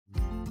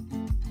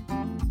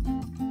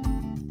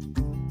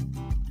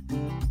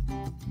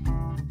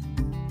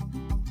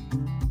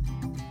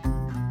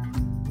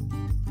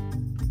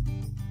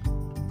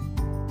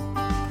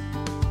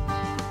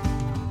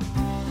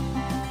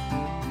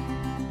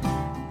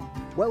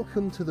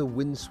Welcome to the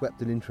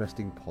Windswept and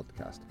Interesting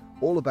podcast,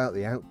 all about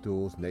the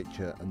outdoors,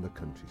 nature and the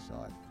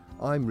countryside.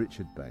 I'm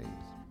Richard Baines.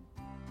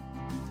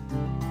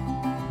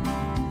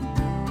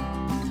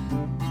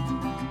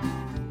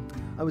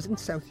 I was in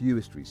South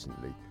Uist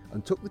recently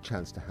and took the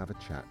chance to have a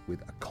chat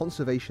with a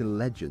conservation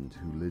legend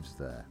who lives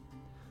there.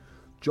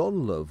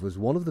 John Love was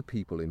one of the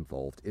people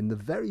involved in the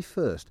very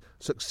first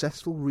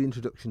successful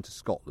reintroduction to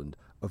Scotland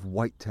of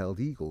white-tailed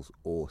eagles,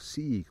 or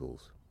sea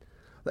eagles.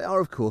 They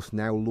are, of course,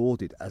 now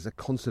lauded as a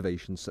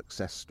conservation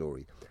success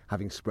story,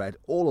 having spread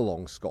all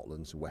along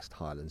Scotland's West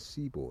Highlands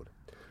seaboard.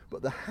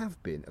 But there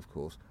have been, of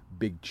course,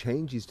 big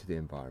changes to the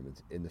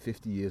environment in the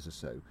 50 years or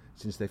so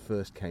since they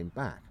first came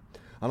back,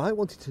 and I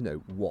wanted to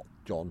know what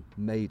John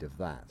made of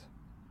that.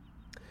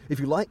 If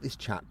you like this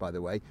chat, by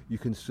the way, you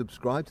can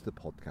subscribe to the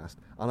podcast,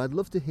 and I'd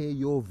love to hear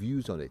your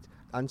views on it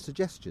and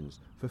suggestions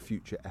for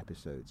future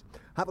episodes.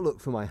 Have a look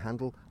for my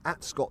handle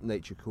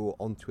 @ScottNatureCorps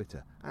on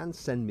Twitter and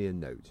send me a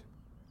note.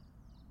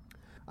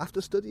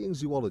 After studying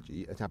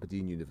zoology at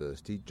Aberdeen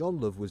University, John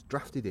Love was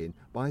drafted in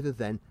by the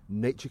then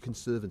Nature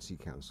Conservancy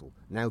Council,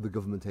 now the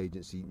government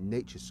agency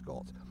Nature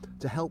Scot,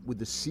 to help with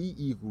the sea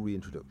eagle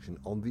reintroduction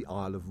on the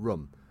Isle of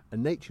Rum, a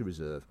nature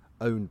reserve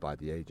owned by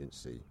the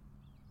agency.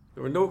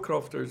 There were no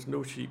crofters,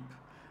 no sheep,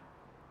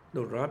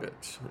 no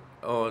rabbits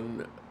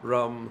on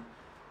Rum,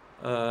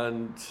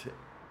 and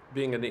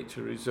being a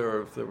nature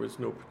reserve, there was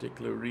no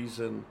particular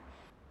reason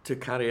to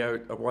carry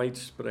out a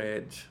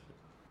widespread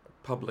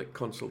public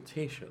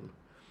consultation.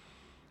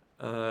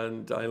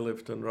 And I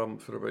lived on Rum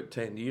for about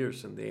 10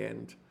 years in the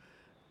end,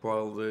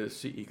 while the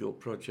Sea Eagle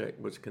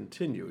project was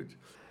continued.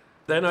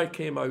 Then I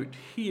came out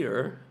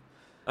here.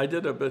 I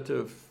did a bit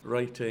of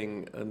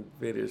writing and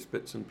various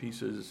bits and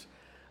pieces,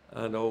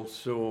 and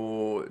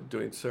also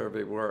doing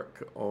survey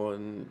work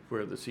on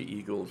where the sea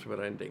eagles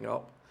were ending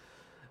up.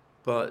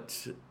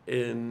 But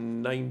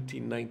in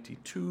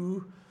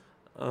 1992,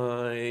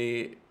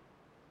 I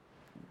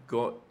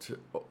got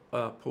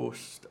a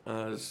post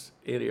as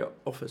area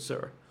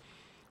officer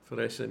for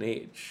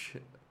SNH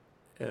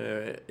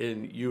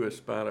in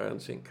Uist, Barra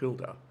and St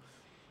Kilda.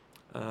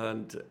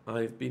 And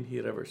I've been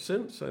here ever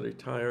since. I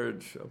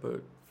retired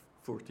about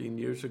 14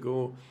 years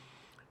ago,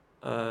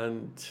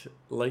 and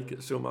like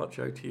it so much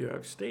out here,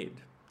 I've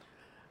stayed.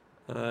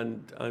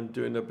 And I'm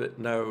doing a bit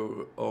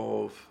now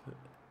of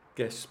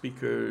guest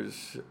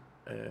speakers,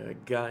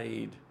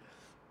 guide,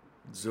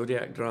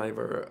 Zodiac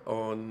driver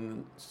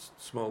on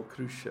small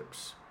cruise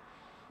ships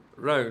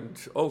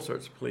around all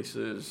sorts of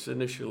places,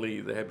 initially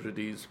the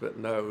Hebrides, but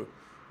now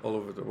all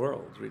over the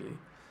world, really.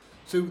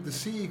 So the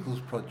Sea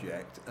Eagles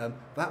project,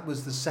 that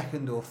was the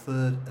second or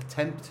third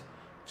attempt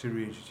to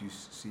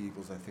reintroduce sea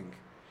eagles, I think,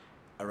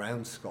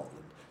 around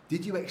Scotland.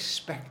 Did you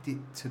expect it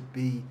to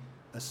be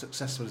as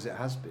successful as it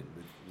has been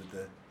with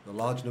the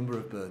large number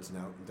of birds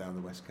now down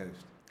the west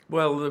coast?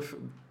 Well,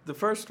 the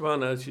first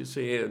one, as you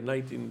say, in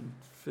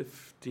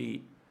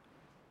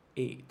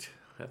 1958,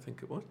 I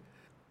think it was,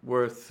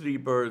 were 3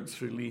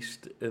 birds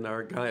released in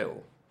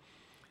Argyll.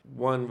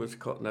 One was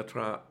caught in a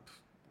trap.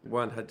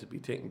 One had to be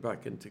taken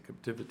back into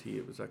captivity.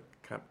 It was a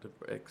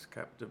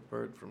ex-captive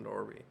bird from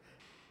Norway.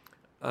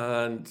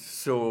 And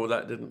so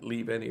that didn't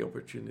leave any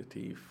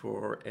opportunity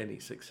for any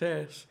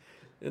success.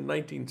 In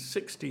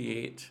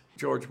 1968,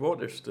 George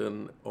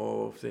Waterston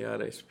of the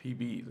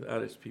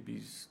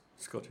RSPB's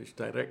Scottish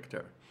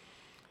director,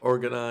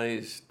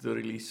 organised the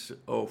release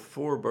of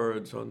 4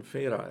 birds on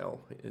Fair Isle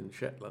in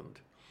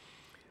Shetland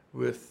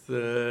with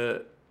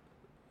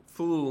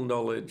full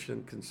knowledge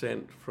and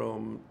consent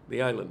from the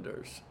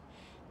islanders.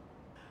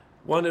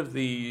 One of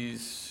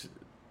these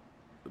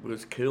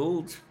was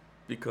killed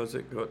because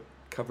it got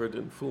covered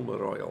in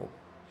fulmar oil.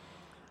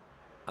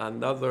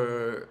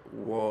 Another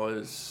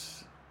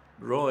was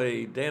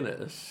Roy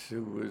Dennis,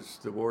 who was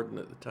the warden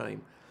at the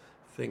time,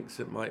 thinks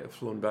it might have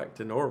flown back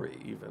to Norway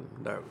even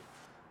now.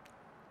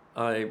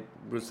 I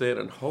was there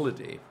on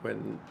holiday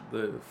when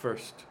the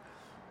first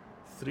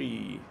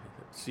 3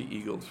 sea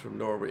eagles from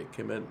Norway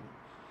came in.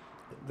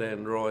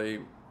 Then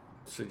Roy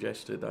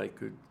suggested I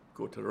could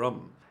go to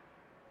Rum.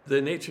 The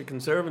Nature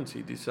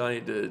Conservancy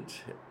decided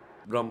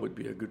Rum would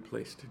be a good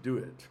place to do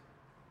it.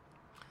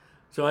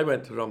 So I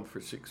went to Rum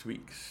for 6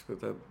 weeks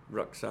with a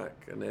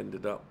rucksack and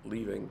ended up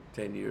leaving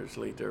 10 years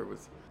later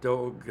with a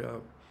dog,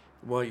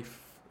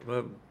 wife,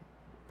 a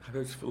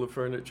house full of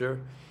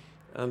furniture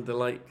and the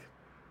like.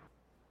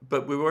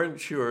 But we weren't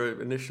sure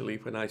initially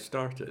when I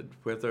started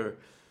whether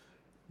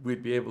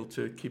we'd be able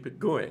to keep it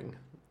going.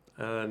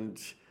 And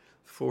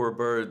 4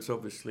 birds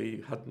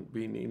obviously hadn't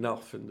been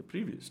enough in the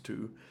previous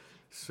 2.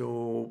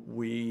 So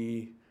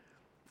we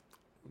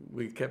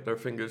kept our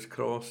fingers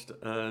crossed,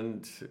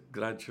 and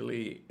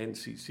gradually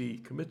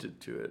NCC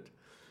committed to it.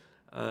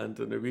 And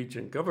the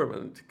Norwegian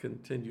government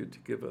continued to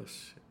give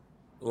us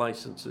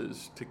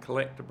licenses to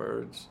collect the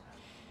birds.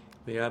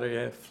 The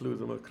RAF flew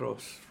them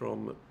across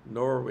from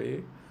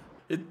Norway.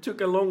 It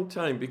took a long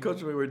time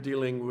because we were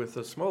dealing with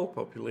a small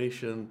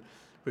population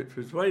which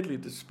was widely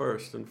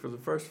dispersed, and for the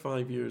first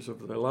 5 years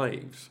of their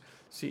lives,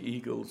 sea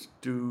eagles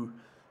do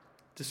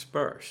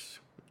disperse.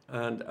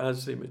 And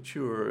as they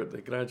mature,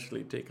 they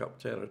gradually take up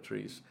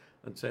territories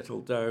and settle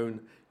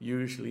down,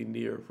 usually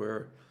near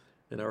where,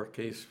 in our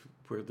case,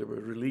 where they were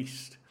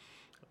released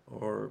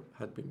or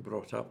had been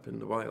brought up in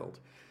the wild.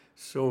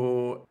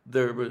 So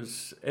there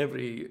was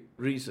every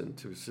reason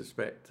to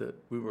suspect that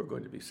we were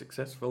going to be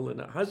successful, and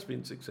it has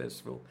been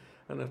successful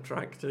and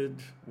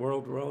attracted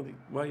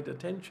worldwide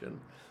attention.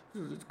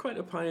 It was quite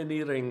a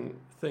pioneering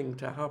thing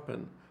to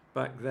happen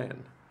back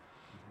then.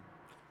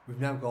 We've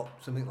now got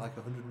something like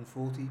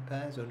 140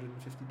 pairs,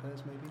 150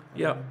 pairs maybe?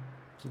 Yeah.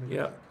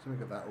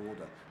 Something of that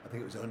order. I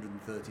think it was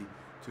 130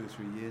 2 or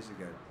 3 years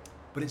ago.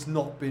 But it's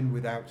not been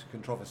without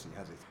controversy,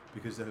 has it?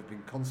 Because there have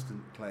been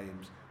constant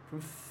claims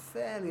from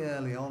fairly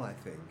early on, I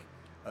think,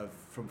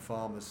 from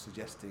farmers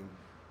suggesting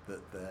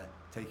that they're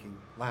taking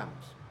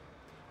lambs.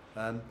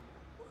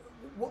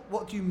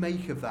 What do you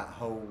make of that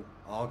whole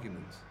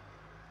argument?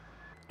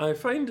 I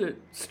find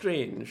it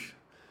strange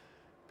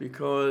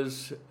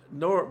because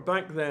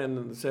back then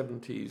in the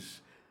 70s,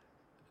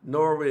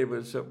 Norway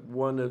was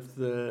one of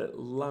the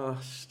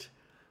last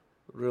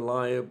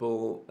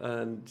reliable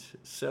and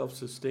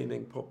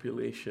self-sustaining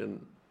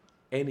population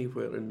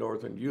anywhere in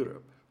Northern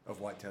Europe. Of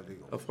white-tailed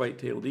eagle. Of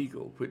white-tailed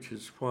eagle, which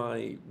is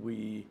why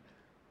we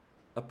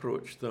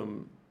approached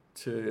them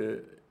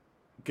to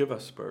give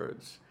us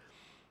birds.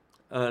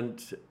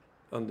 And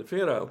on the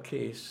Fair Isle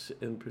case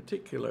in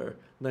particular,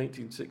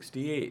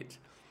 1968,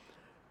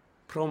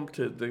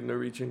 prompted the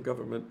Norwegian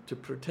government to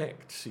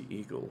protect sea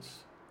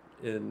eagles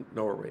in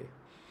Norway,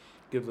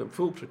 give them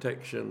full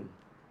protection,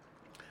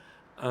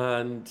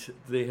 and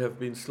they have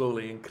been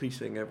slowly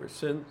increasing ever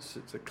since.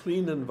 It's a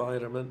clean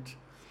environment.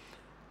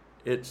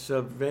 It's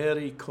a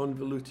very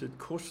convoluted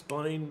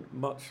coastline,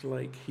 much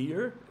like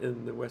here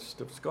in the west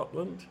of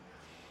Scotland,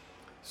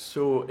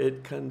 so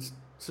it can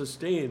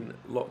sustain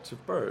lots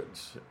of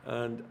birds.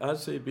 And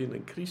as they've been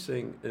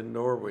increasing in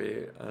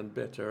Norway and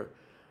better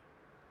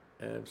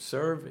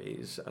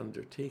surveys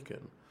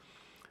undertaken,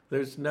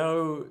 there's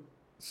now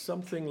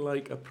something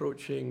like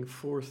approaching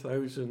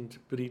 4,000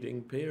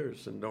 breeding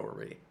pairs in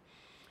Norway,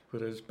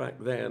 whereas back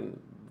then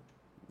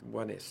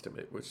one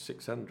estimate was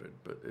 600,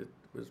 but it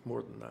was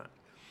more than that.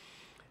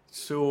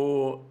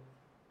 So,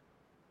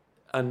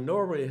 and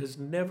Norway has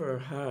never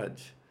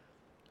had,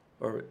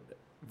 or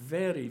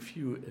very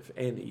few, if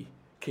any,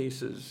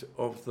 cases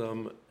of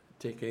them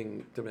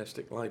taking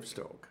domestic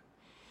livestock.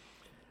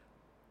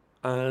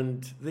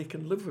 And they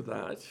can live with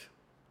that.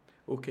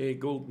 Okay,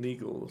 golden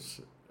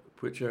eagles,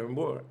 which are a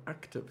more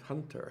active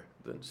hunter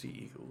than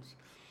sea eagles,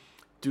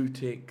 do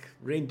take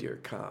reindeer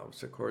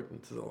calves according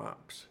to the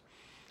Lapps.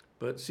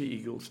 But sea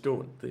eagles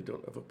don't. They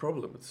don't have a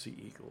problem with sea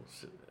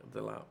eagles,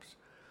 the Lapps.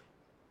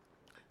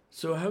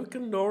 So how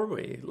can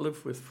Norway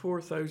live with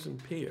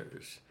 4,000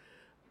 pairs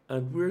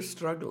and we're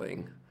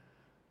struggling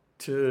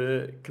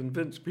to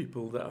convince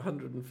people that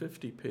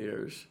 150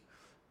 pairs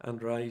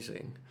and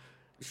rising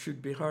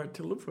should be hard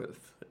to live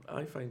with?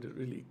 I find it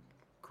really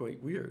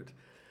quite weird.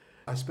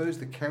 I suppose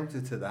the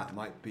counter to that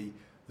might be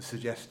the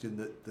suggestion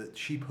that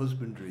sheep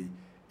husbandry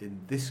in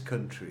this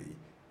country,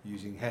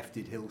 using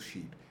hefted hill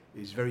sheep,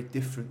 is very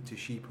different to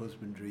sheep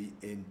husbandry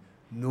in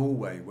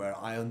Norway, where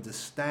I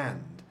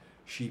understand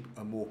sheep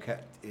are more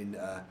kept in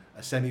a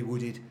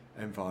semi-wooded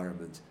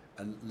environment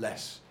and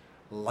less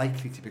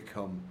likely to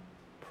become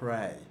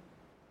prey.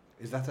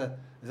 Is that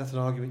an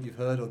argument you've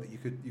heard or that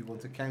you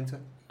want to counter?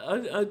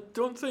 I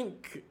don't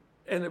think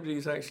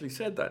anybody's actually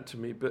said that to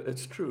me, but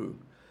it's true.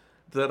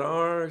 There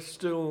are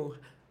still,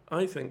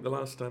 I think the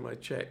last time I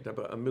checked,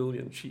 about 1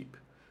 million sheep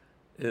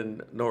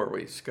in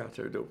Norway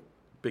scattered a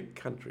big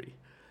country.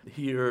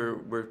 Here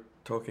we're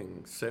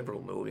talking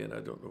several million, I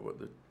don't know what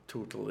the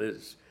total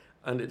is,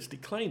 and it's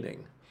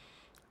declining.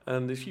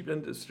 And the sheep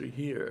industry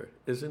here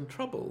is in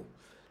trouble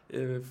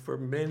for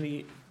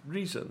many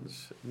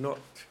reasons,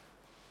 not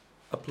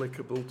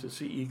applicable to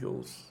sea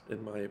eagles,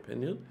 in my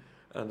opinion,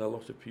 and a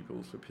lot of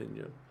people's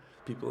opinion.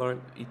 People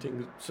aren't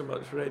eating so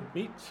much red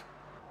meat.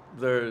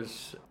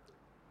 There's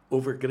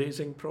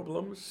overgrazing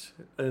problems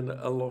in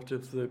a lot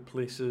of the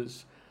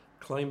places.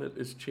 Climate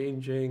is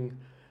changing,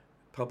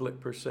 public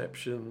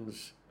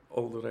perceptions,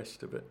 all the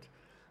rest of it.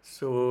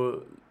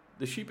 So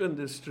the sheep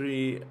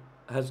industry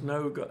has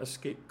now got a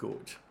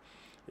scapegoat.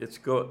 It's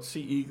got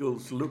sea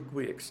eagles. Look,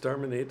 we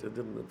exterminated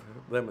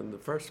them in the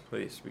first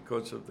place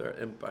because of their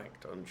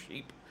impact on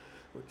sheep,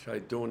 which I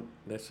don't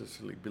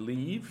necessarily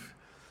believe.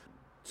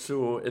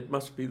 So it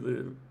must be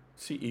the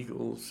sea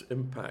eagles'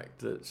 impact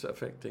that's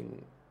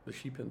affecting the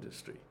sheep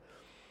industry.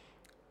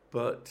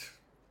 But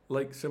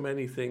like so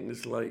many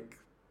things, like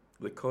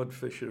the cod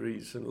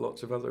fisheries and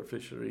lots of other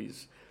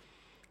fisheries,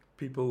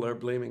 people are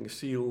blaming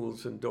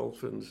seals and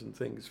dolphins and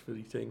things for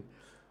eating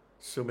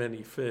so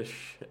many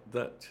fish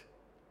that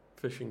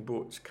fishing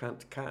boats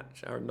can't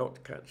catch, are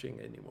not catching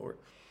anymore.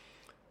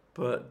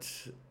 But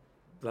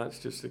that's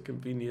just a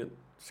convenient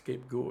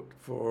scapegoat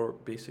for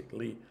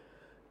basically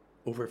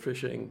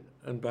overfishing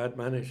and bad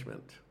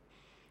management.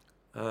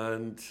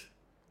 And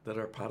there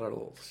are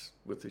parallels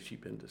with the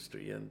sheep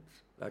industry and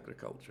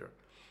agriculture.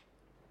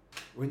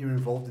 When you were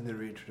involved in the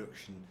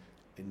reintroduction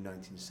in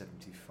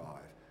 1975.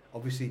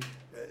 Obviously,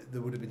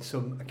 there would have been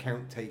some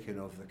account taken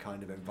of the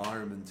kind of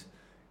environment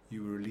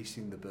you were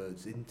releasing the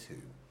birds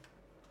into.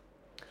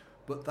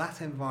 But that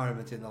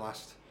environment in the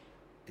last,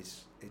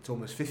 it's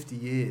almost 50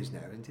 years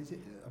now, isn't it?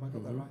 Have I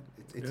got that right?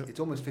 It's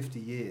almost 50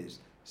 years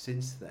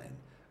since then.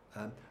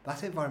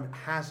 That environment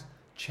has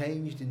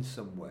changed in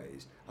some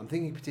ways. I'm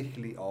thinking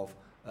particularly of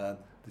the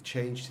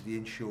change to the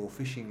inshore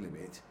fishing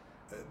limit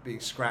being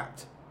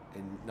scrapped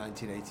in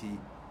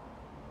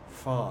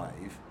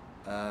 1985.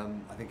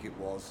 I think it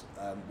was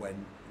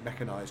when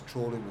mechanised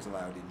trawling was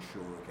allowed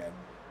inshore again,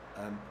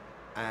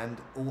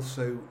 and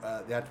also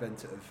the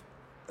advent of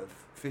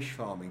fish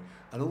farming,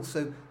 and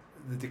also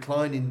the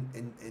decline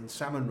in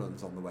salmon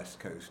runs on the west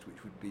coast,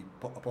 which would be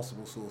a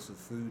possible source of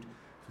food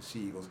for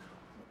sea eagles.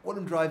 What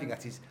I'm driving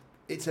at is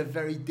it's a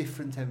very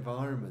different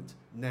environment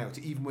now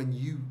to even when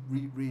you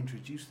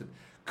reintroduce them.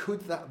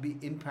 Could that be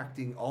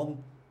impacting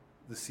on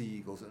the sea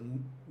eagles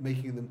and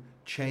making them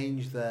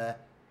change their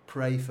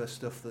prey for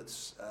stuff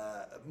that's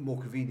more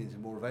convenient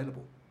and more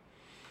available?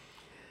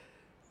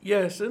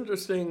 Yes,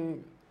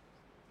 interesting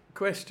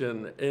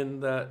question, in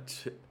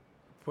that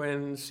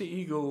when sea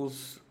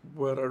eagles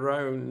were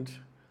around,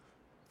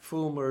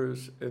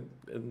 fulmars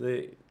in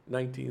the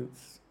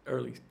 19th,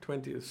 early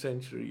 20th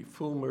century,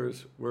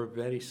 fulmars were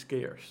very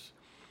scarce.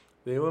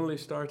 They only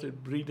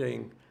started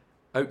breeding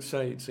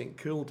outside St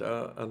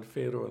Kilda and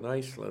Faroe and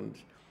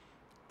Iceland,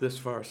 this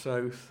far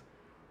south,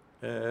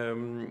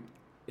 in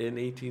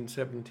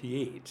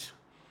 1878.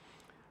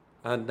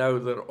 And now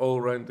they're all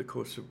around the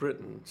coast of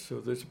Britain. So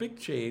there's a big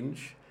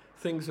change.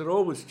 Things are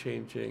always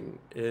changing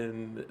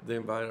in the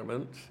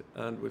environment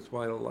and with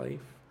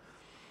wildlife.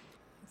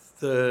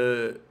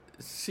 The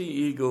sea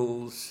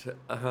eagles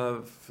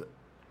have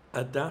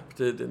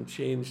adapted and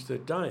changed their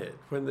diet.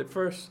 When they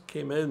first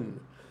came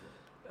in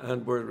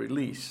and were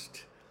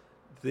released,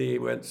 they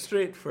went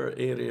straight for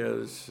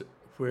areas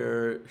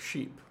where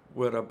sheep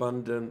were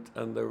abundant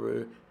and there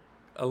were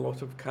a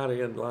lot of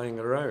carrion lying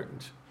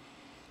around.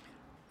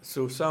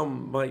 So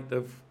some might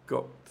have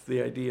got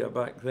the idea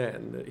back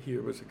then that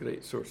here was a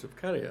great source of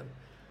carrion.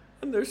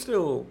 And they're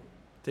still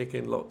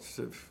taking lots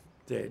of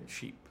dead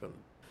sheep and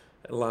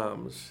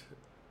lambs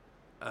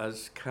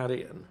as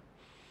carrion,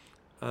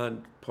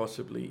 and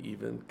possibly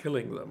even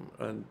killing them.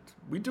 And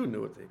we do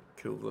know they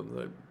kill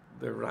them.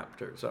 They're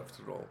raptors,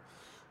 after all.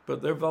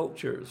 But they're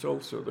vultures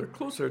also. They're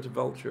closer to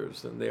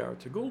vultures than they are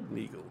to golden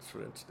eagles,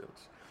 for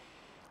instance.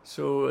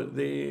 So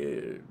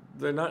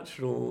their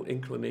natural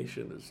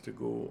inclination is to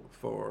go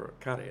for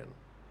carrion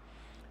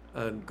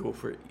and go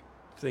for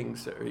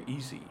things that are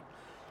easy.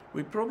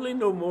 We probably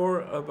know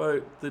more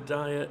about the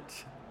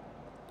diet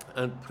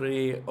and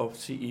prey of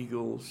sea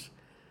eagles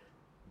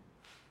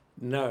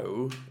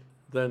now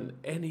than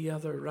any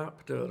other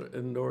raptor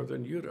in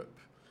Northern Europe.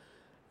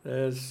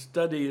 A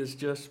study has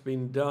just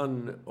been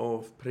done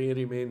of prey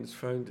remains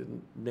found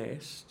in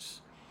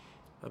nests,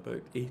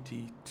 about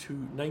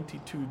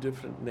 92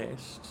 different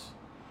nests,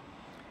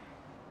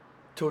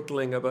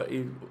 totaling about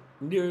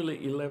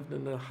nearly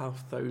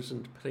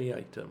 11,500 prey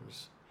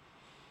items.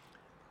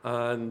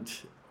 And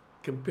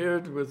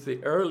compared with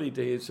the early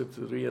days of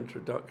the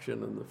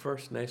reintroduction and the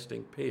first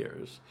nesting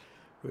pairs,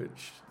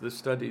 which the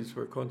studies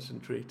were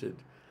concentrated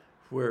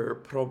where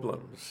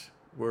problems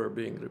were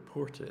being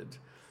reported,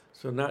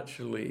 so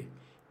naturally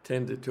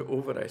tended to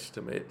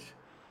overestimate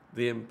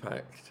the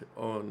impact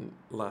on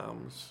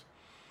lambs.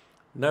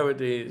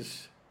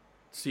 Nowadays,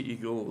 sea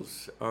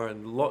eagles are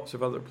in lots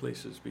of other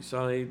places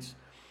besides,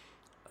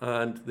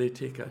 and they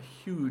take a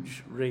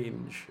huge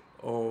range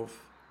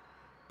of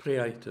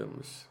prey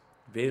items,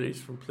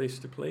 varies from place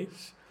to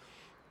place.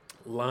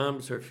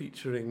 Lambs are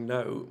featuring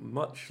now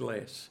much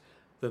less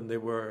than they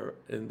were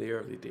in the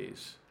early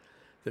days.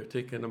 They're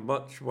taking a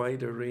much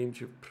wider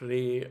range of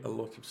prey, a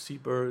lot of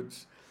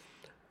seabirds,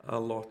 a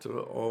lot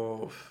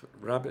of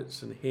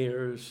rabbits and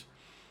hares,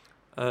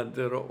 and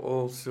they're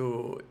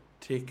also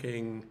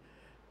taking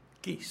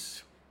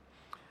geese.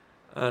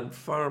 And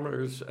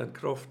farmers and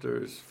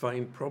crofters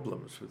find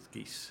problems with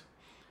geese.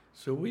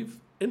 So we've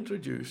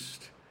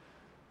introduced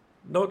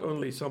not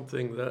only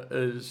something that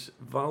is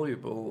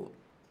valuable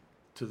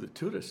to the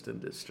tourist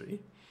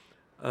industry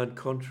and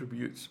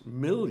contributes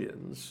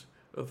millions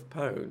of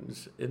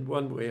pounds in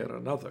one way or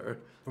another.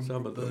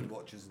 From bird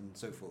watchers and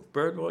so forth.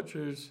 Bird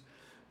watchers,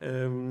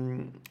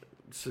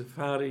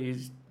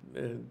 safaris,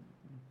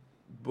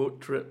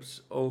 boat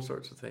trips, all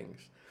sorts of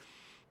things.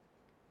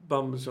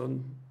 Bums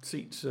on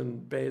seats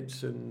and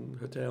beds and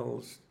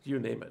hotels, you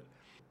name it.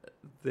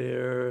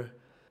 Their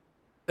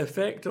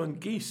effect on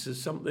geese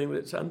is something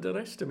that's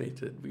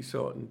underestimated. We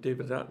saw it in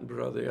David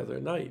Attenborough the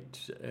other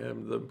night,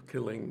 them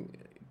killing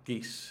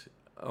geese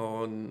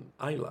on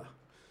Islay.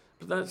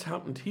 But that's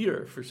happened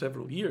here for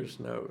several years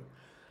now,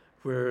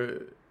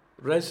 where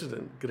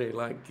resident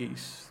grey-lag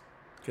geese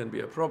can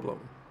be a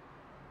problem.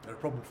 They're a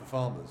problem for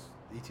farmers,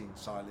 eating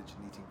silage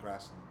and eating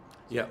grass.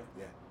 Yeah.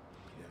 Yeah.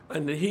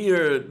 And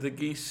here, the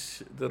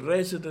geese, the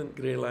resident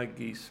grey-lag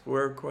geese,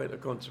 were quite a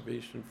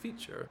conservation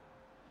feature.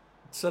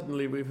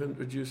 Suddenly, we've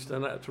introduced a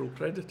natural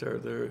predator.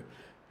 They're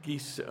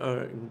geese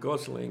and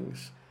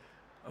goslings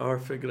are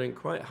figuring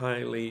quite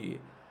highly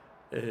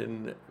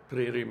in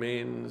prairie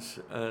mains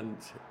and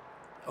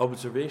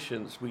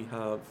observations we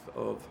have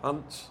of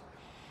hunts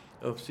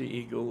of sea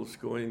eagles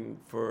going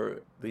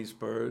for these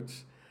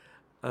birds,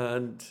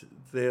 and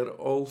they're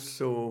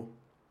also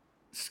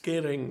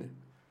scaring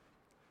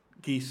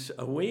geese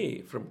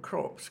away from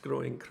crops,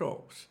 growing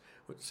crops.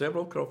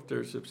 Several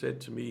crofters have said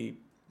to me,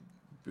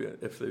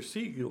 if there's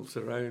sea eagles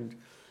around,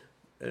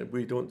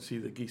 we don't see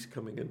the geese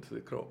coming into the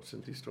crops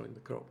and destroying the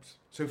crops.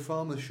 So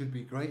farmers should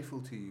be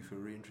grateful to you for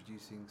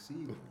reintroducing sea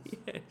eagles.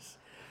 Yes.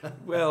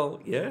 Well,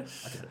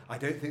 yes. I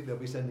don't think they'll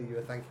be sending you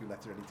a thank you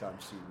letter anytime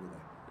soon, will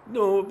they?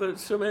 No, but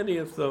so many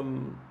of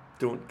them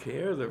don't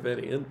care. They're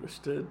very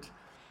interested.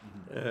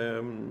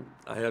 Mm-hmm.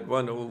 I had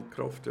one old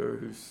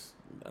crofter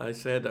I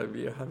said, are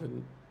you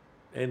having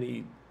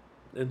any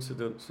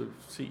incidents of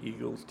sea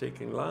eagles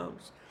taking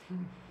lambs?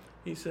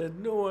 He said,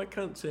 no, I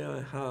can't say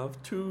I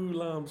have. 2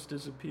 lambs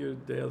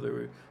disappeared the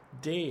other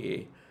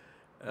day,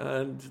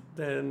 and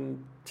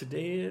then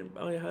today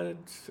I had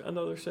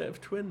another set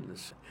of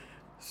twins.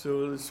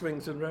 So the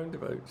swings and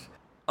roundabouts.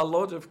 A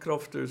lot of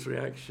crofters'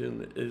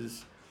 reaction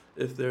is,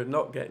 if they're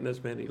not getting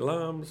as many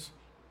lambs,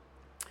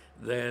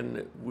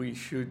 then we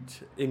should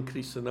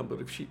increase the number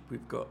of sheep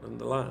we've got on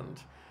the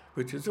land,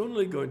 which is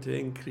only going to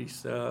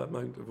increase the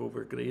amount of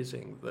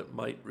overgrazing that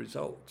might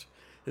result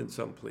in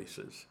some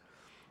places.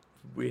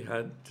 We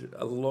had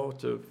a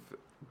lot of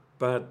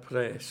bad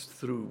press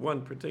through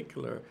one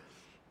particular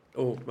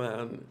old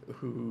man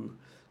who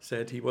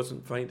said he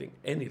wasn't finding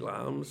any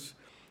lambs,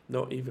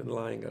 not even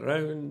lying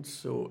around,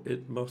 so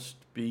it must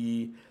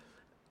be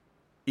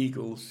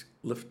eagles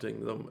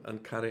lifting them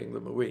and carrying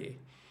them away.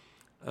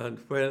 And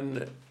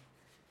when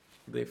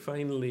they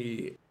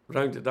finally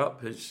rounded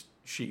up his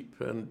sheep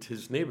and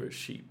his neighbour's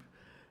sheep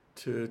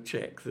to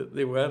check that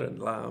they were in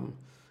lamb,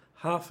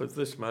 half of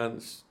this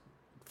man's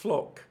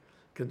flock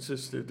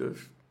consisted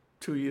of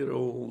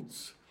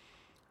 2-year-olds,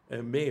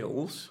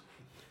 males,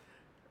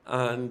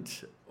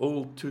 and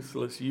old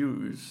toothless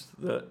ewes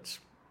that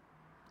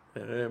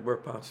were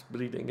past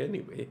breeding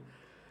anyway.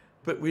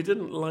 But we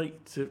didn't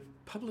like to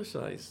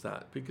publicise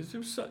that because he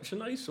was such a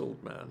nice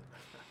old man.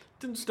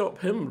 Didn't stop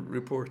him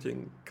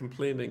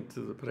complaining to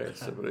the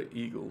press about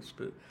eagles.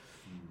 But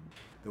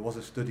there was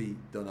a study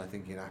done, I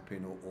think, in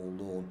Appin or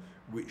Lawn,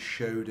 which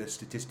showed a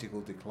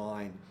statistical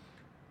decline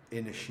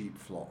in a sheep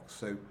flock.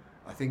 So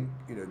I think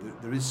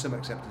there is some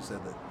acceptance there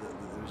that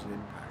there is an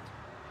impact.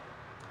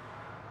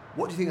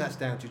 What do you think that's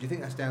down to? Do you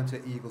think that's down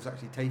to eagles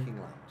actually taking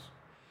lambs?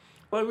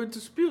 I would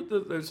dispute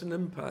that there's an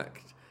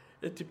impact.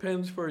 It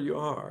depends where you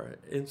are.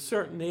 In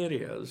certain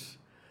areas,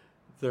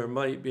 there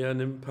might be an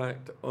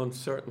impact on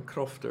certain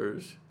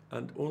crofters,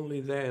 and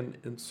only then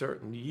in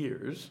certain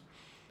years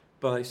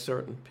by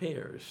certain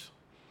pairs.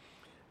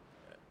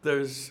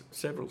 There's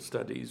several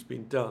studies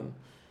being done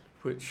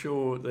which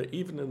show that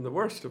even in the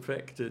worst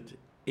affected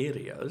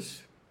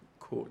areas,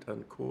 quote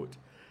unquote,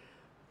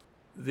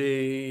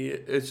 there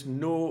is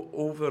no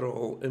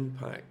overall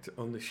impact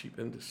on the sheep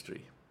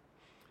industry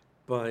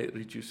by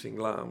reducing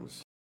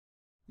lambs.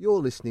 You're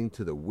listening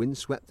to the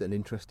Windswept and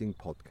Interesting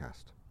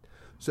podcast.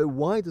 So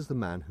why does the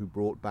man who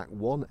brought back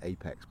one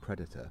apex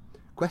predator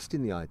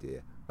question the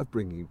idea of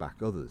bringing back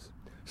others?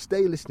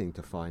 Stay listening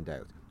to find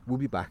out. We'll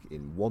be back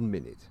in 1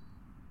 minute.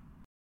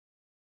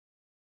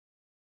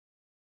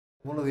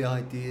 One of the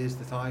ideas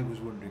that I was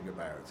wondering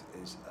about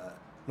is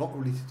not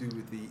really to do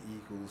with the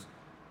eagles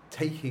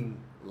taking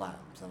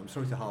lambs. And I'm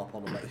sorry to harp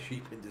on about the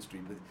sheep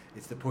industry, but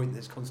it's the point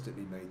that's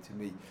constantly made to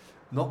me.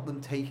 Not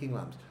them taking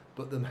lambs,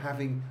 but them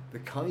having the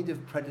kind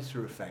of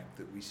predator effect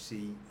that we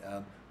see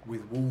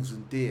with wolves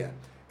and deer.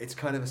 It's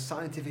kind of a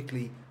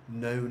scientifically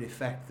known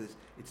effect that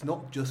it's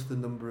not just the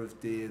number of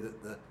deer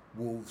that the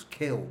wolves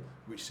kill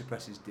which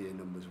suppresses deer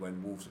numbers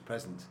when wolves are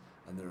present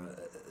and there are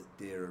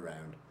deer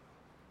around,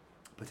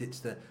 but it's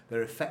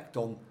their effect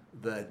on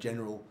their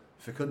general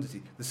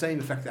fecundity. The same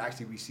effect that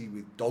actually we see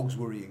with dogs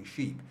worrying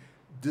sheep.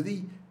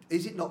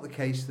 Is it not the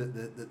case that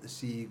the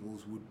sea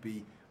eagles would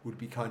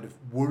be kind of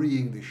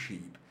worrying the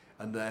sheep,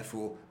 and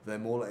therefore they're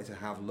more likely to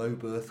have low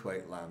birth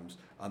weight lambs,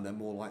 and they're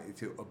more likely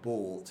to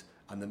abort,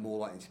 and they're more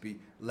likely to be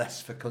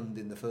less fecund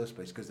in the first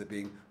place because they're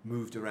being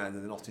moved around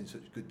and they're not in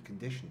such good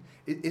condition?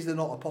 Is there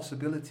not a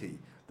possibility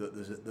that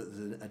there's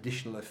an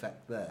additional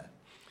effect there?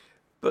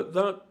 But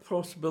that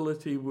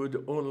possibility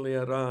would only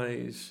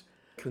arise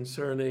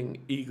concerning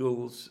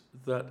eagles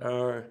that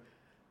are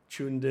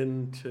tuned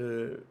in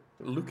to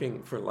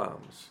looking for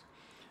lambs.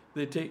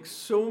 They take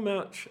so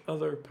much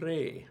other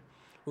prey,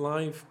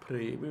 live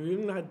prey. We've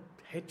even had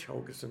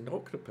hedgehogs and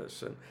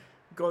octopus and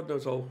God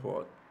knows all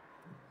what,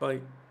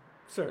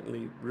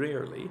 certainly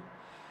rarely,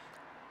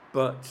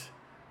 but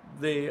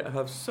they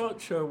have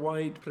such a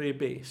wide prey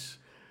base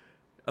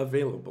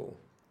available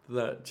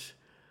that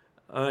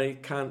I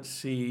can't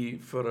see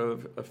for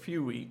a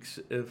few weeks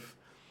if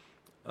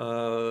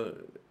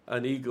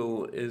an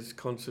eagle is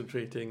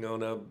concentrating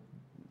on a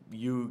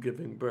ewe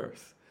giving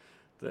birth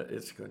that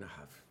it's going to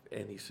have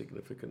any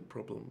significant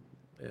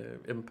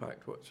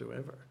impact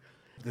whatsoever.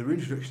 The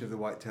reintroduction of the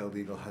white-tailed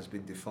eagle has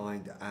been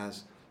defined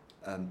as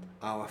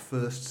our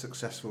first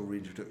successful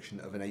reintroduction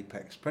of an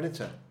apex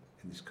predator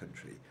in this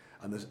country.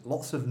 And there's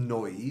lots of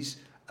noise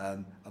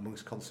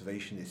amongst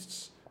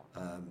conservationists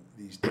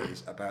these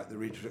days about the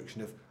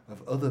reintroduction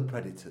of other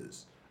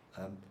predators.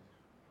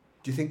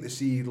 Do you think the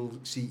sea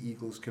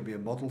eagles can be a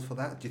model for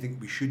that? Do you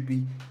think we should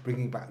be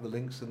bringing back the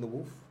lynx and the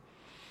wolf?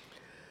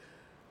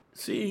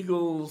 Sea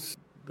eagles,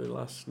 the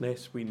last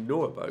nest we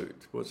know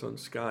about was on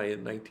Skye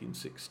in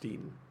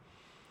 1916.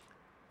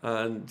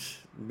 And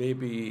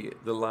maybe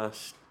the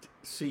last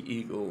sea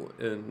eagle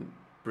in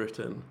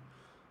Britain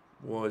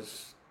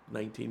was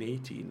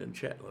 1918 in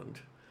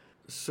Shetland.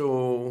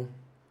 So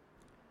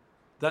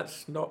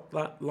that's not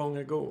that long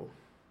ago.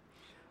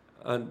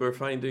 And we're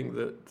finding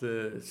that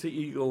the sea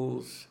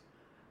eagles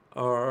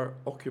are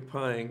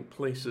occupying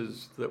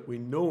places that we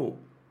know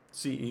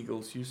sea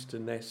eagles used to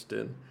nest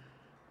in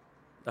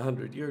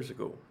 100 years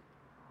ago.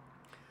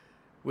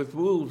 With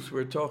wolves,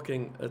 we're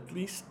talking at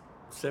least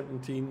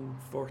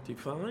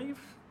 1745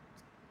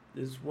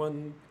 is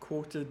one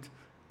quoted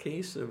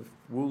case of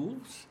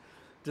wolves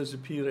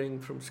disappearing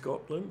from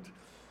Scotland.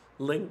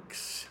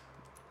 Lynx,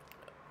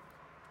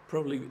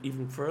 probably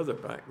even further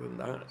back than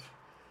that.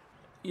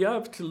 You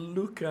have to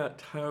look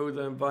at how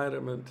the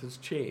environment has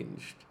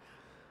changed.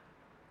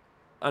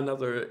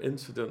 Another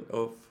incident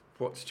of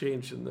what's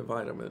changed in the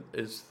environment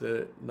is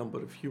the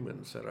number of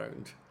humans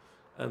around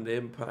and the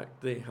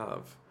impact they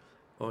have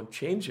on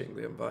changing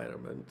the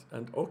environment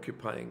and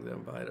occupying the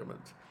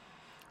environment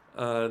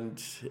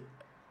and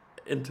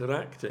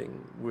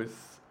interacting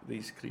with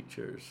these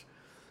creatures.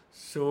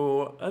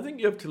 So I think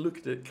you have to look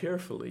at it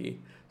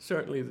carefully.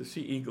 Certainly the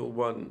sea eagle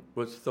one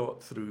was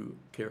thought through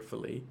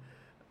carefully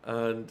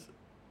and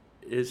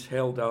is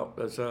held up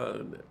as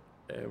a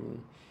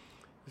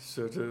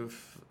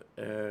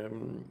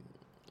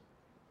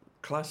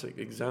classic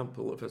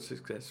example of a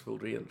successful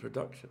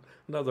reintroduction.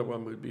 Another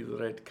one would be the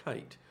red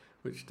kite,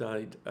 which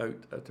died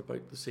out at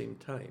about the same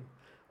time.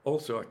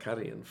 Also a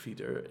carrion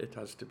feeder, it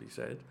has to be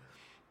said.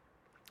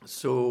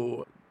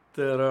 So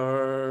there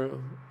are,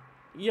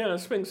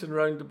 swings and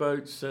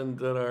roundabouts, and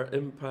there are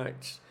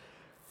impacts.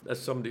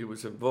 As somebody who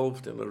was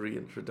involved in a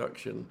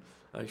reintroduction,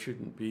 I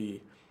shouldn't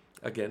be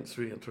against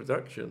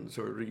reintroductions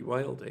or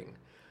rewilding.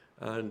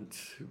 And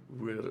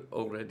we're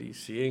already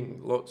seeing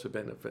lots of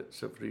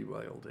benefits of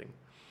rewilding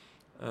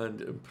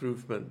and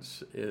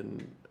improvements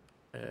in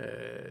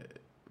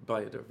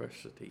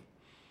biodiversity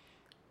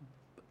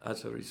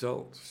as a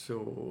result.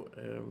 So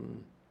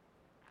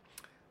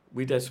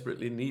we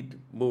desperately need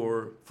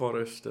more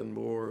forest and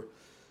more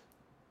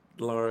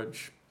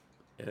large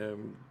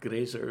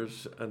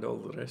grazers and all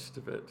the rest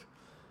of it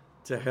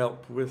to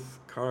help with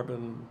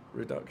carbon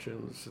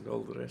reductions and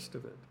all the rest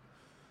of it.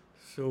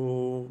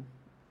 So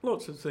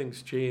lots of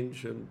things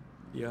change, and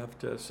you have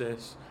to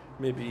assess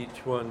maybe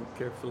each one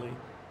carefully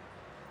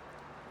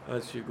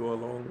as you go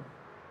along.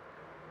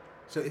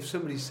 So if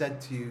somebody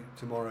said to you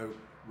tomorrow,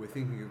 we're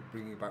thinking of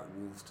bringing back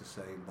wolves to,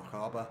 say,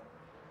 Lochaber,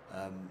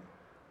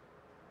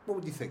 what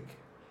would you think?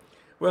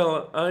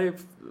 Well, I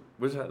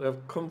was at a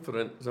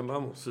conference, a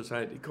Mammal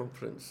Society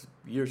conference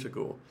years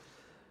ago,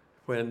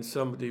 when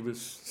somebody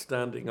was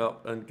standing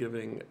up and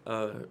giving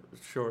a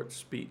short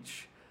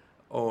speech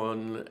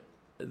on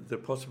the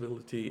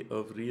possibility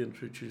of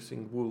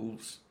reintroducing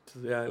wolves to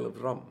the Isle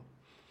of Rum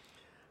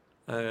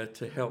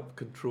to help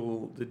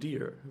control the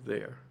deer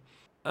there.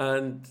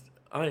 And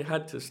I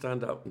had to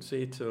stand up and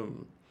say to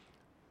him,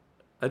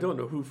 I don't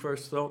know who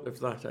first thought of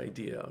that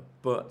idea,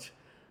 but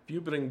if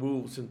you bring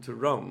wolves into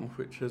Rum,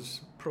 which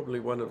is probably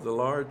one of the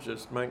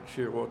largest Manx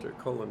shearwater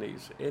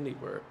colonies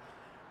anywhere,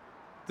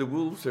 the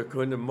wolves are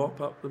going to mop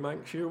up the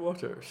Manx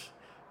shearwaters.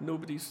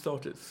 Nobody's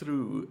thought it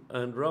through,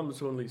 and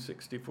Rum's only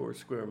 64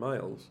 square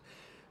miles.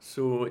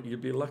 So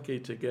you'd be lucky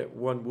to get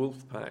one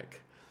wolf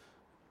pack,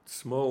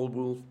 small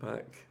wolf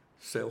pack,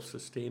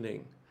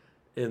 self-sustaining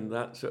in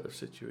that sort of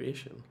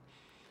situation.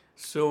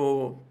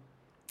 So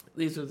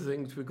these are the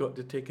things we've got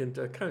to take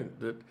into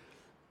account, that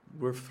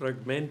we're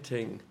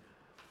fragmenting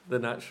the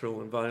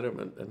natural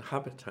environment and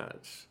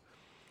habitats.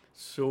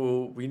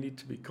 So we need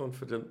to be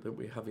confident that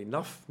we have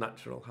enough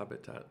natural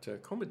habitat to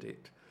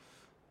accommodate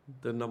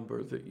the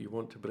number that you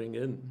want to bring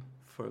in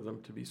for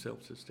them to be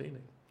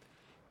self-sustaining.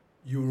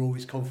 You were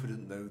always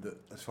confident, though, that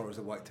as far as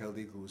the white-tailed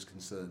eagle was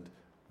concerned,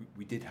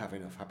 we did have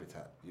enough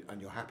habitat,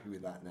 and you're happy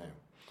with that now?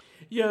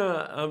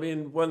 Yeah, I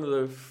mean, one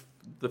of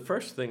the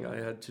first thing I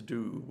had to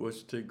do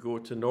was to go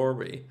to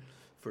Norway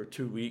for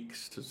 2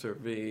 weeks to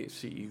survey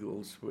sea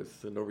eagles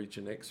with the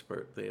Norwegian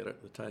expert there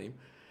at the time.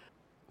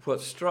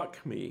 What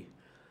struck me,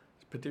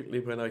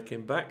 particularly when I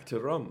came back to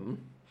Rum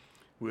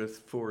with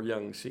 4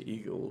 young sea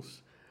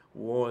eagles,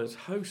 was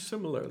how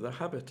similar the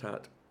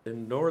habitat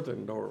in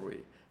northern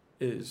Norway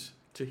is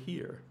to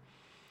here.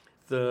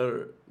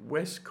 The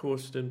west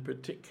coast in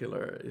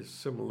particular is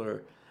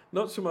similar,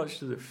 not so much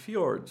to the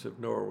fjords of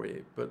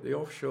Norway, but the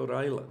offshore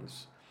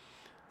islands.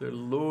 There are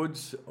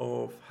loads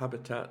of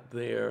habitat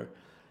there.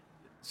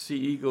 Sea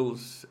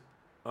eagles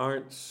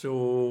aren't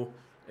so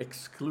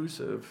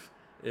exclusive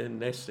in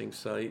nesting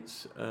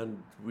sites,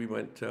 and we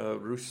went to a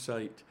roost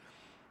site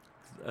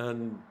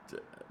and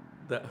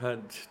that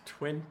had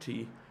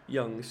 20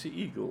 young sea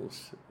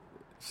eagles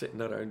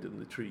sitting around in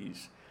the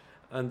trees,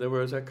 and there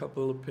was a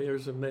couple of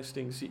pairs of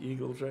nesting sea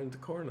eagles round the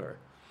corner.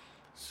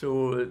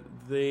 So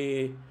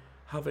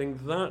having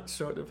that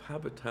sort of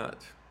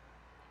habitat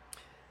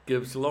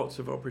gives lots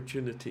of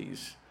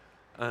opportunities,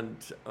 and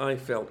I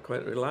felt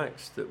quite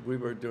relaxed that we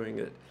were doing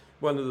it.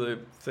 One of the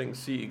things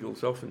sea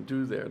eagles often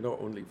do there, not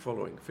only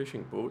following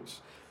fishing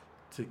boats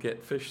to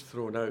get fish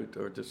thrown out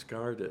or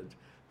discarded,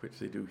 which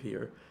they do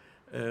here,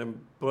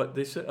 but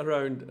they sit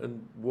around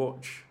and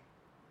watch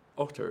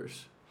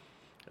otters.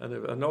 And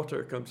if an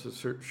otter comes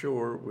to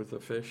shore with a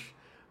fish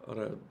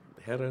or a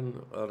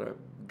heron or a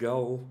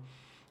gull,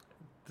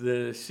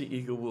 the sea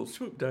eagle will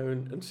swoop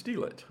down and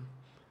steal it.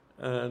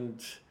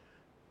 And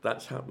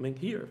that's happening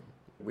here.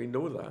 We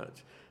know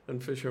that.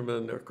 And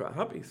fishermen are quite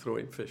happy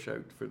throwing fish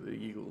out for the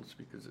eagles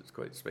because it's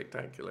quite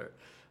spectacular.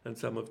 And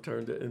some have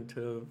turned it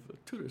into a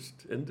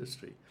tourist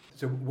industry.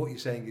 So what you're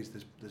saying is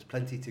there's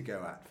plenty to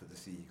go at for the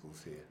sea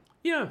eagles here?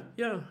 Yeah.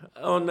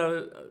 On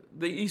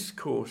the east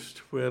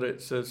coast, where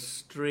it's a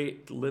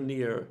straight,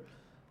 linear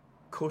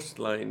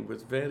coastline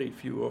with very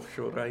few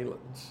offshore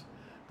islands,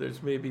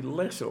 there's maybe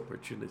less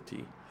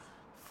opportunity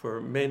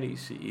for many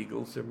sea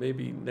eagles. They may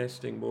be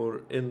nesting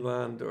more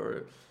inland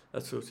or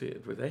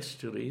associated with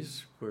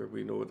estuaries, where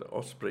we know that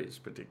ospreys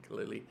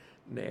particularly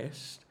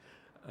nest.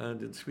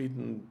 And in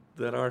Sweden,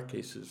 there are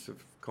cases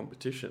of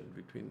competition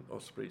between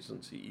ospreys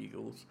and sea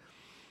eagles.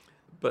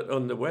 But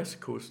on the west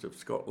coast of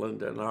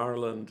Scotland and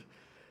Ireland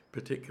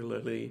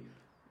particularly,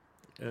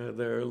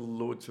 there are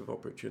loads of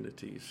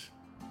opportunities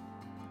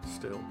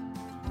still.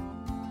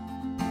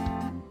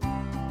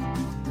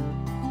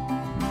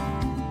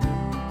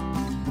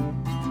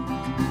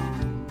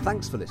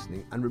 Thanks for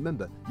listening, and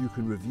remember, you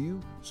can review,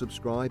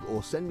 subscribe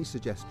or send me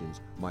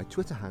suggestions. My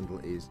Twitter handle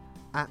is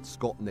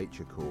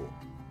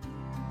 @ScottNatureCorps.